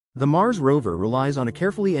The Mars rover relies on a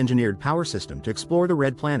carefully engineered power system to explore the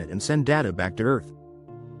red planet and send data back to Earth.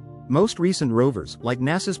 Most recent rovers, like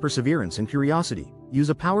NASA's Perseverance and Curiosity, use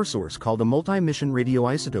a power source called a multi-mission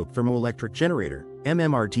radioisotope thermoelectric generator,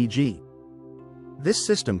 MMRTG. This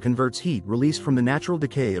system converts heat released from the natural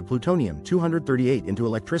decay of plutonium-238 into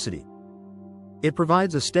electricity. It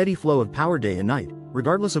provides a steady flow of power day and night,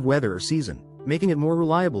 regardless of weather or season, making it more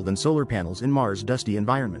reliable than solar panels in Mars' dusty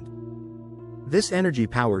environment. This energy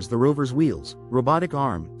powers the rover's wheels, robotic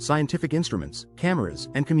arm, scientific instruments, cameras,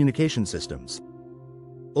 and communication systems.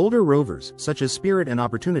 Older rovers, such as Spirit and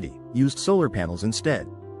Opportunity, used solar panels instead.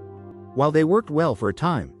 While they worked well for a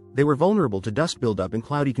time, they were vulnerable to dust buildup in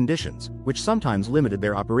cloudy conditions, which sometimes limited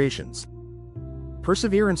their operations.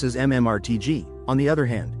 Perseverance's MMRTG, on the other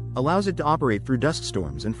hand, allows it to operate through dust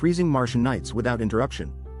storms and freezing Martian nights without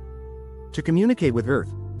interruption. To communicate with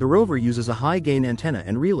Earth, the rover uses a high-gain antenna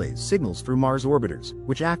and relays signals through Mars orbiters,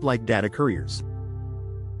 which act like data couriers.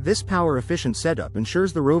 This power-efficient setup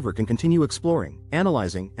ensures the rover can continue exploring,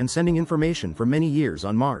 analyzing, and sending information for many years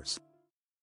on Mars.